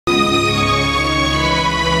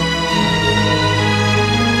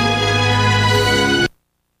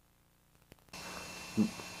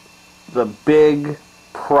the big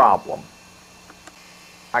problem.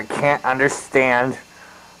 I can't understand.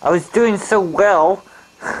 I was doing so well,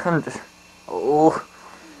 and oh,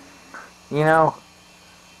 you know,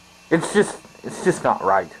 it's just not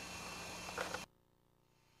right.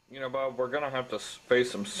 You know, Bob, we're gonna have to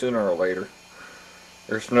face him sooner or later.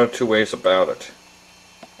 There's no two ways about it.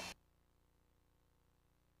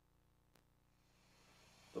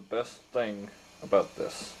 The best thing about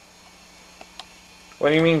this. What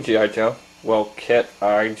do you mean, G.I. Joe? Well, Kit,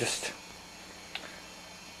 I'm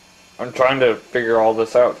trying to figure all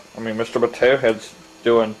this out. I mean, Mr. Potato Head's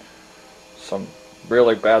doing some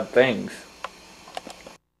really bad things.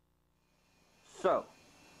 So,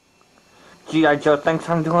 G.I. Joe thinks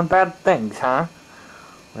I'm doing bad things, huh?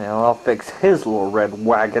 Well, I'll fix his little red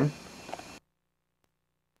wagon.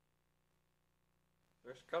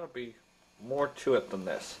 There's gotta be more to it than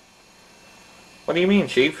this. What do you mean,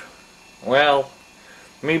 Chief? Well,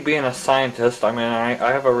 me being a scientist, I mean, I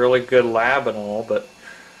have a really good lab and all, but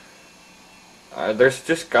there's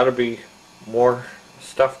just gotta be more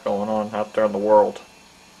stuff going on out there in the world.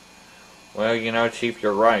 Well, you know, Chief,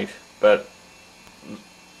 you're right, but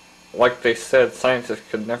like they said, scientists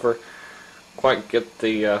could never quite get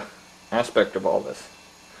the aspect of all this.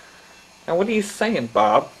 Now, what are you saying,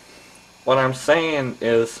 Bob? What I'm saying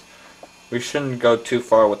is we shouldn't go too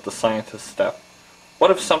far with the scientist stuff.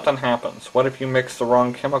 What if something happens? What if you mix the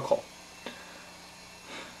wrong chemical?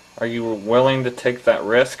 Are you willing to take that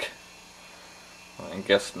risk? I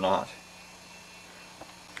guess not.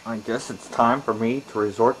 I guess it's time for me to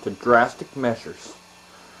resort to drastic measures.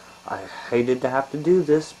 I hated to have to do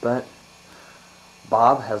this, but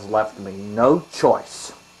Bob has left me no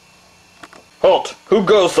choice. Halt! Who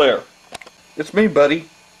goes there? It's me, buddy.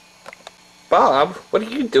 Bob, what are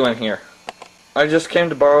you doing here? I just came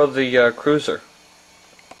to borrow the cruiser.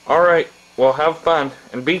 Alright, well, have fun,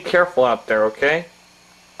 and be careful out there, okay?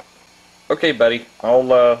 Okay, buddy.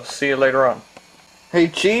 I'll see you later on. Hey,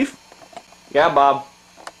 Chief? Yeah, Bob.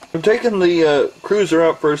 I'm taking the cruiser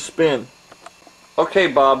out for a spin. Okay,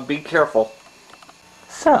 Bob, be careful.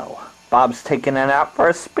 So, Bob's taking it out for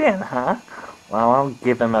a spin, huh? Well, I'll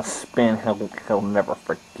give him a spin he'll never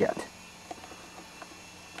forget.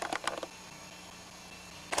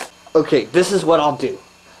 Okay, this is what I'll do.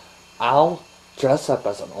 I'll dress up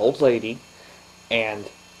as an old lady, and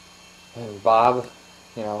Bob,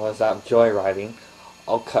 you know, is out joyriding.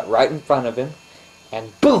 I'll cut right in front of him,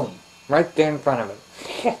 and boom! Right there in front of him.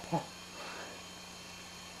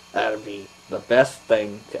 That'd be the best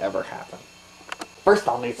thing to ever happen. First,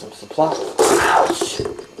 I'll need some supplies. Ouch!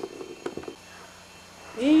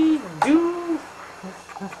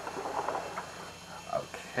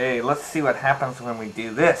 Okay, let's see what happens when we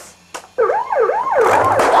do this.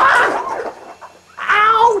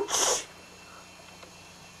 Ouch!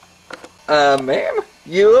 Ma'am?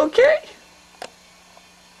 You okay?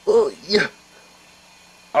 Oh, yeah.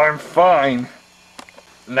 I'm fine.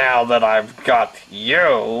 Now that I've got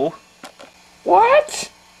you.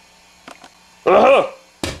 What? Uh-huh!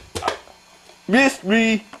 Missed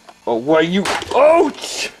me! Oh, why you...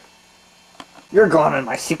 Ouch! You're going in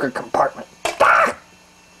my secret compartment. Ah!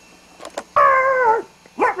 Ah!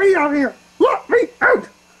 Let me out of here! Let me out!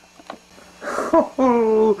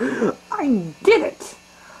 Oh, I did it!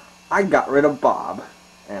 I got rid of Bob,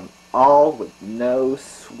 and all with no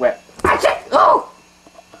sweat. Oh!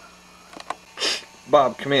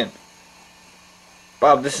 Bob, come in.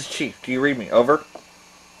 Bob, this is Chief. Do you read me? Over.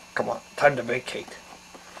 Come on, time to vacate.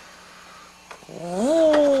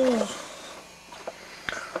 Oh.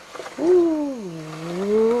 Ooh.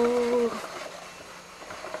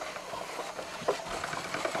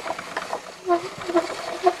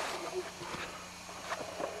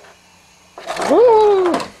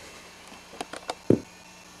 Ooh.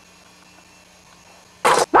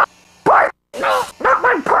 Purse! No, not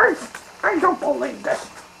my purse! I don't believe this.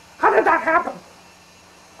 How did that happen?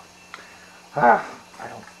 I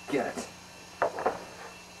don't get it.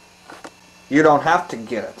 You don't have to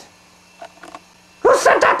get it. Who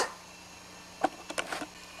sent it?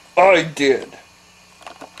 I did.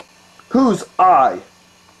 Who's I?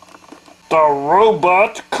 The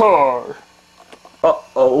robot car.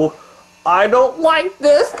 Uh-oh. I don't like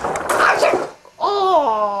this.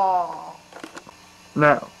 Oh.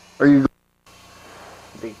 Now, are you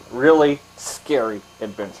the really scary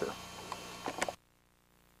adventure?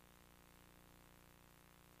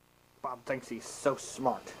 Bob thinks he's so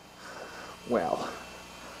smart. Well,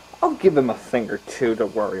 I'll give him a thing or two to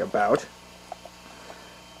worry about.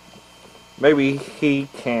 Maybe he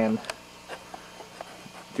can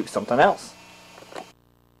do something else.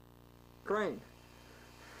 Crane.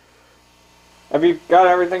 Have you got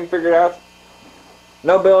everything figured out?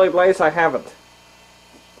 No, Billy Blaze, I haven't.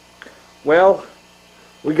 Well,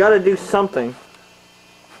 we gotta do something.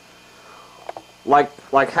 Like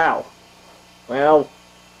how? Well,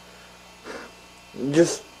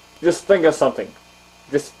 just think of something.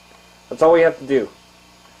 That's all we have to do.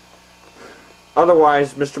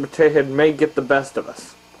 Otherwise, Mr. Potato Head may get the best of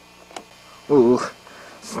us. Ooh,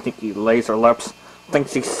 sneaky laser lips.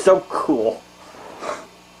 Thinks he's so cool.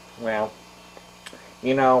 Well,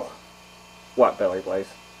 you know what, Billy Blaze?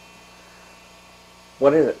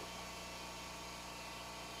 What is it?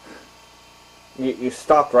 You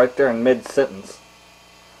stopped right there in mid-sentence.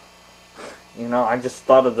 You know, I just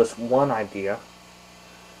thought of this one idea.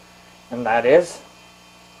 And that is,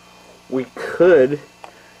 we could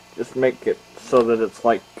just make it so that it's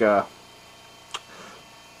like,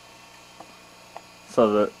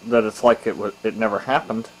 so that it's like it never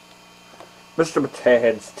happened. Mr. Potato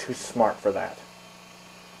Head's too smart for that.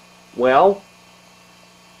 Well,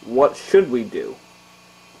 what should we do?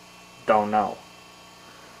 Don't know.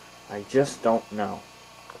 I just don't know.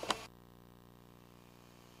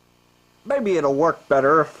 Maybe it'll work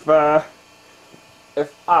better if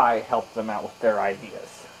I help them out with their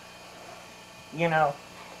ideas. You know,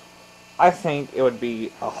 I think it would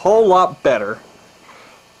be a whole lot better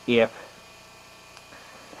if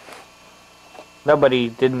nobody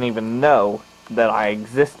didn't even know that I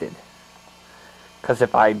existed. 'Cause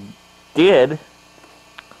if I did,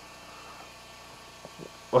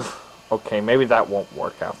 okay, maybe that won't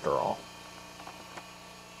work after all.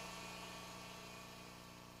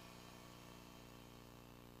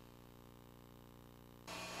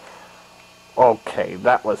 Okay,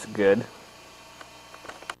 that was good.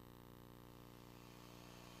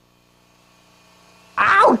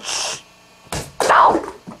 Ouch!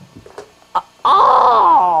 No!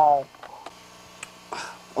 Oh!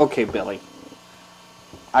 Okay, Billy.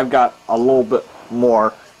 I've got a little bit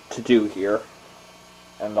more to do here.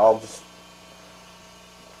 And I'll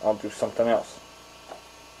do something else.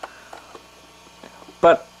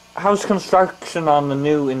 But how's construction on the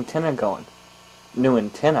new antenna going? New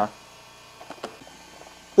antenna?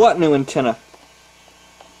 What new antenna?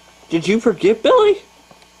 Did you forget, Billy?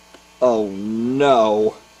 Oh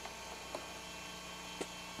no.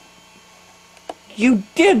 You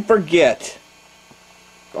did forget!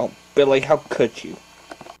 Oh, Billy, how could you?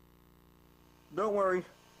 Don't worry.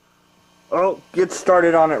 I'll get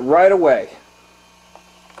started on it right away.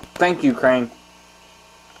 Thank you, Crane.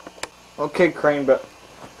 Okay, Crane, but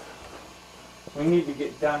we need to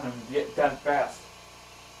get done and get done fast.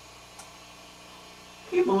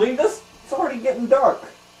 Can you believe this? It's already getting dark.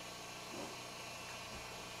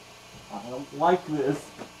 I don't like this.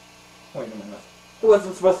 Wait a minute. It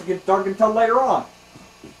wasn't supposed to get dark until later on.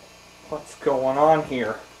 What's going on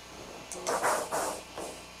here?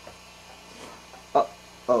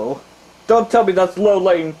 Uh-oh. Don't tell me that's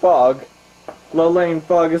low-laying fog. Low-laying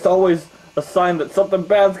fog is always a sign that something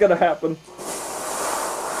bad's gonna happen.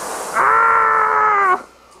 Ah!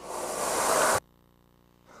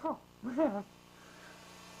 Oh, man.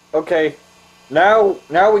 Okay, now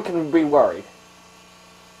we can be worried.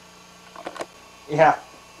 Yeah,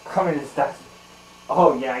 communist stuff.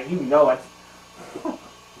 Oh yeah, you know it.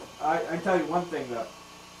 I tell you one thing though.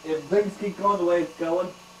 If things keep going the way it's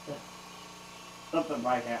going, something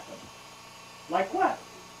might happen. Like what?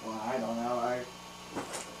 Well, I don't know.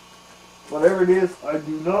 Whatever it is, I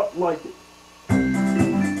do not like it.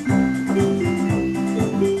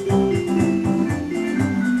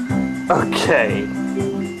 Okay.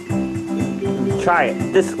 Try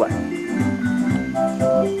it this way.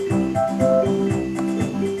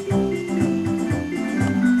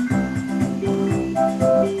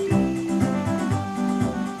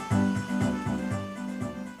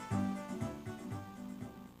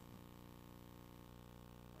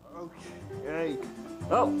 Okay.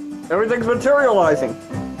 Oh, everything's materializing.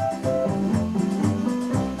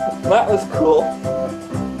 That was cool.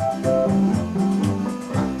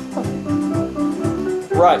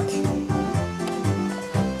 Right.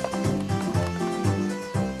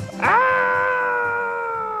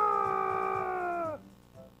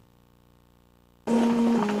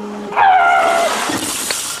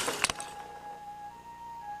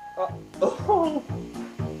 Oh.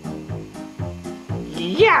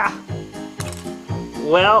 Yeah.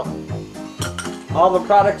 Well, all the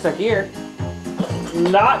products are here.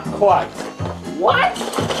 Not quite. What?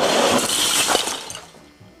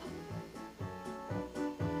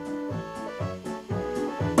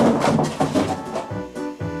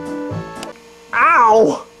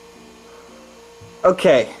 Ow!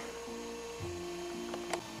 Okay.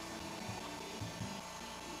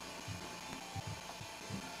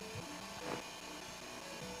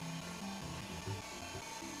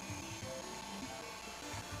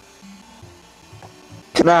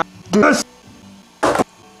 Now, this.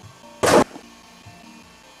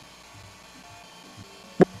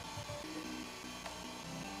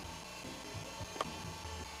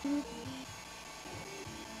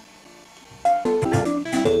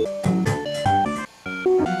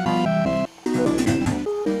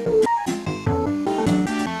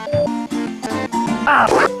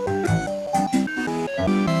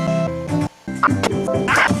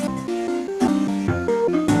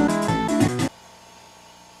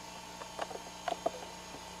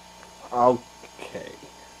 Okay.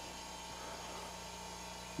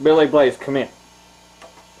 Billy Blaze, come in.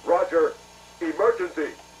 Roger. Emergency.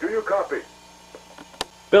 Do you copy?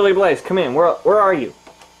 Billy Blaze, come in. Where are you?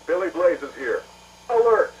 Billy Blaze is here.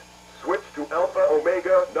 Alert. Switch to Alpha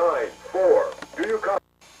Omega 9-4. Do you copy?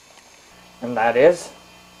 And that is?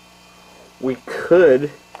 We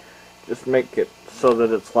could just make it so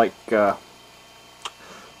that it's like,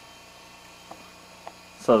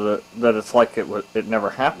 so that it's like it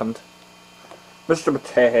never happened. Mr.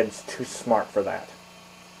 Potato-Head's too smart for that.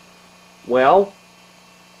 Well,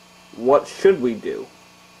 what should we do?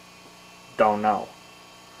 Don't know.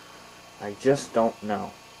 I just don't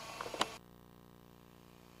know.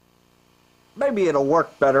 Maybe it'll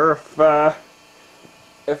work better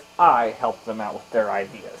if I help them out with their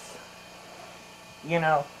ideas. You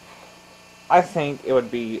know, I think it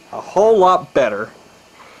would be a whole lot better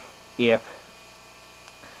if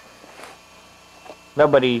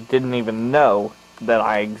nobody didn't even know that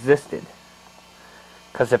I existed.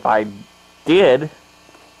 Because if I did,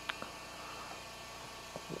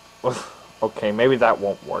 okay, maybe that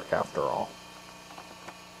won't work after all.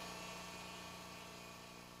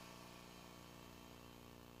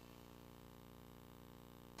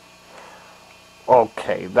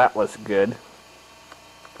 Okay, that was good.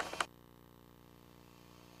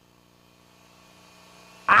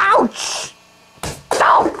 Ouch!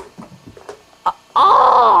 Oh!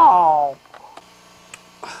 Oh!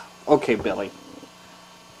 Okay, Billy.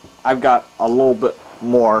 I've got a little bit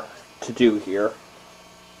more to do here.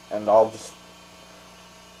 And I'll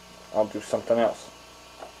do something else.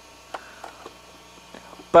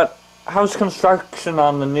 But how's construction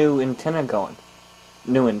on the new antenna going?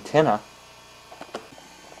 New antenna?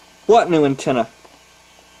 What new antenna?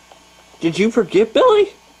 Did you forget,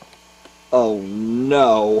 Billy? Oh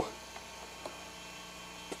no.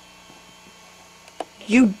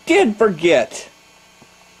 You did forget!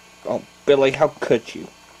 Oh, Billy, how could you?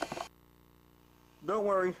 Don't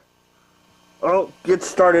worry. I'll get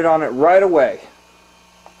started on it right away.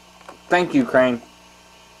 Thank you, Crane.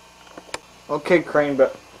 Okay, Crane,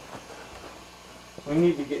 but we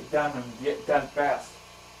need to get done and get done fast.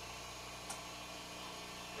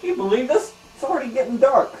 Can you believe this? It's already getting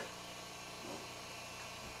dark.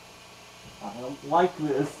 I don't like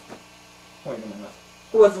this. Wait a minute.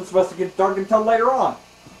 It wasn't supposed to get dark until later on.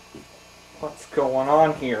 What's going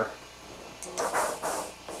on here?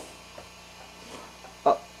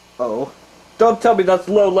 Uh-oh. Don't tell me that's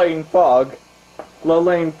low-laying fog.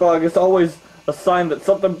 Low-laying fog is always a sign that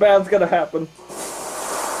something bad's gonna happen.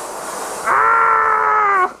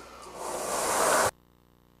 Ah!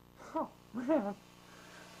 Oh, man.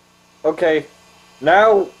 Okay,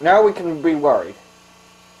 now we can be worried.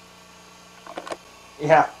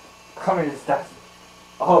 Yeah, communist stuff.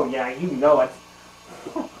 Oh yeah, you know it.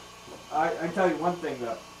 I tell you one thing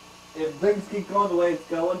though, if things keep going the way it's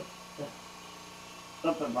going,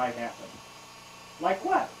 something might happen. Like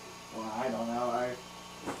what? Well, I don't know.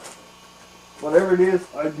 Whatever it is,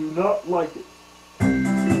 I do not like it.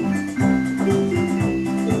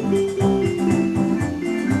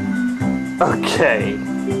 Okay.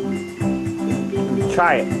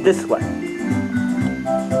 Try it this way.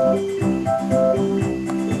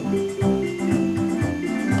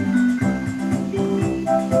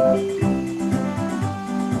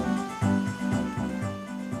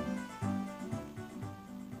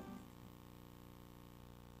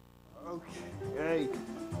 Okay.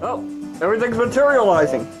 Oh, everything's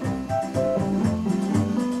materializing.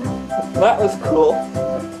 That was cool.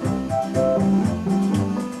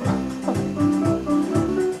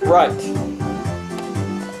 Right.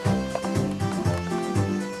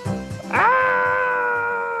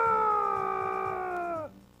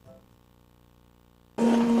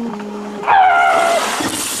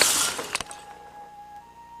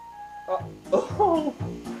 Oh.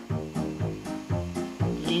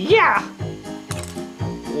 Yeah.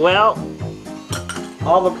 Well,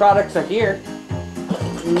 all the products are here.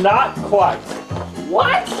 Not quite.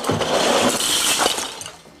 What?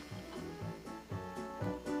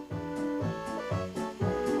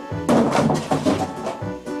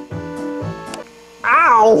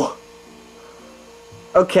 Ow!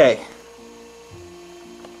 Okay.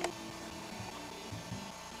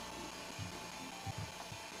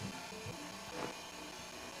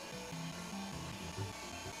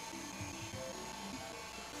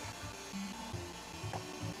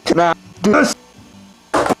 Now, this.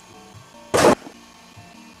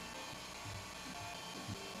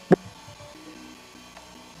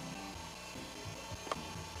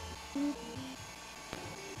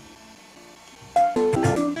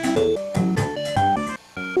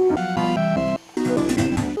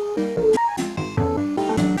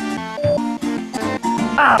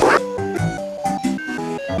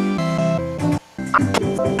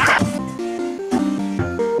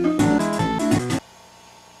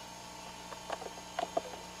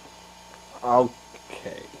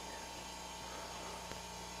 Okay.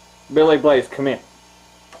 Billy Blaze, come in.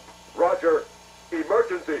 Roger.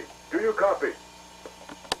 Emergency. Do you copy?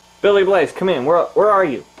 Billy Blaze, come in. Where are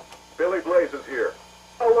you? Billy Blaze is here.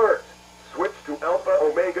 Alert. Switch to Alpha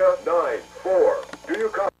Omega 9-4. Do you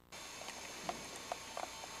copy?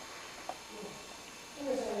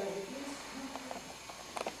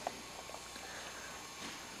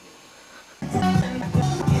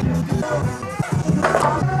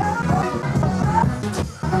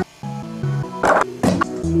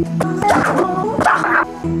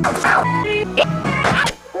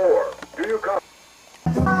 Four. Do you copy?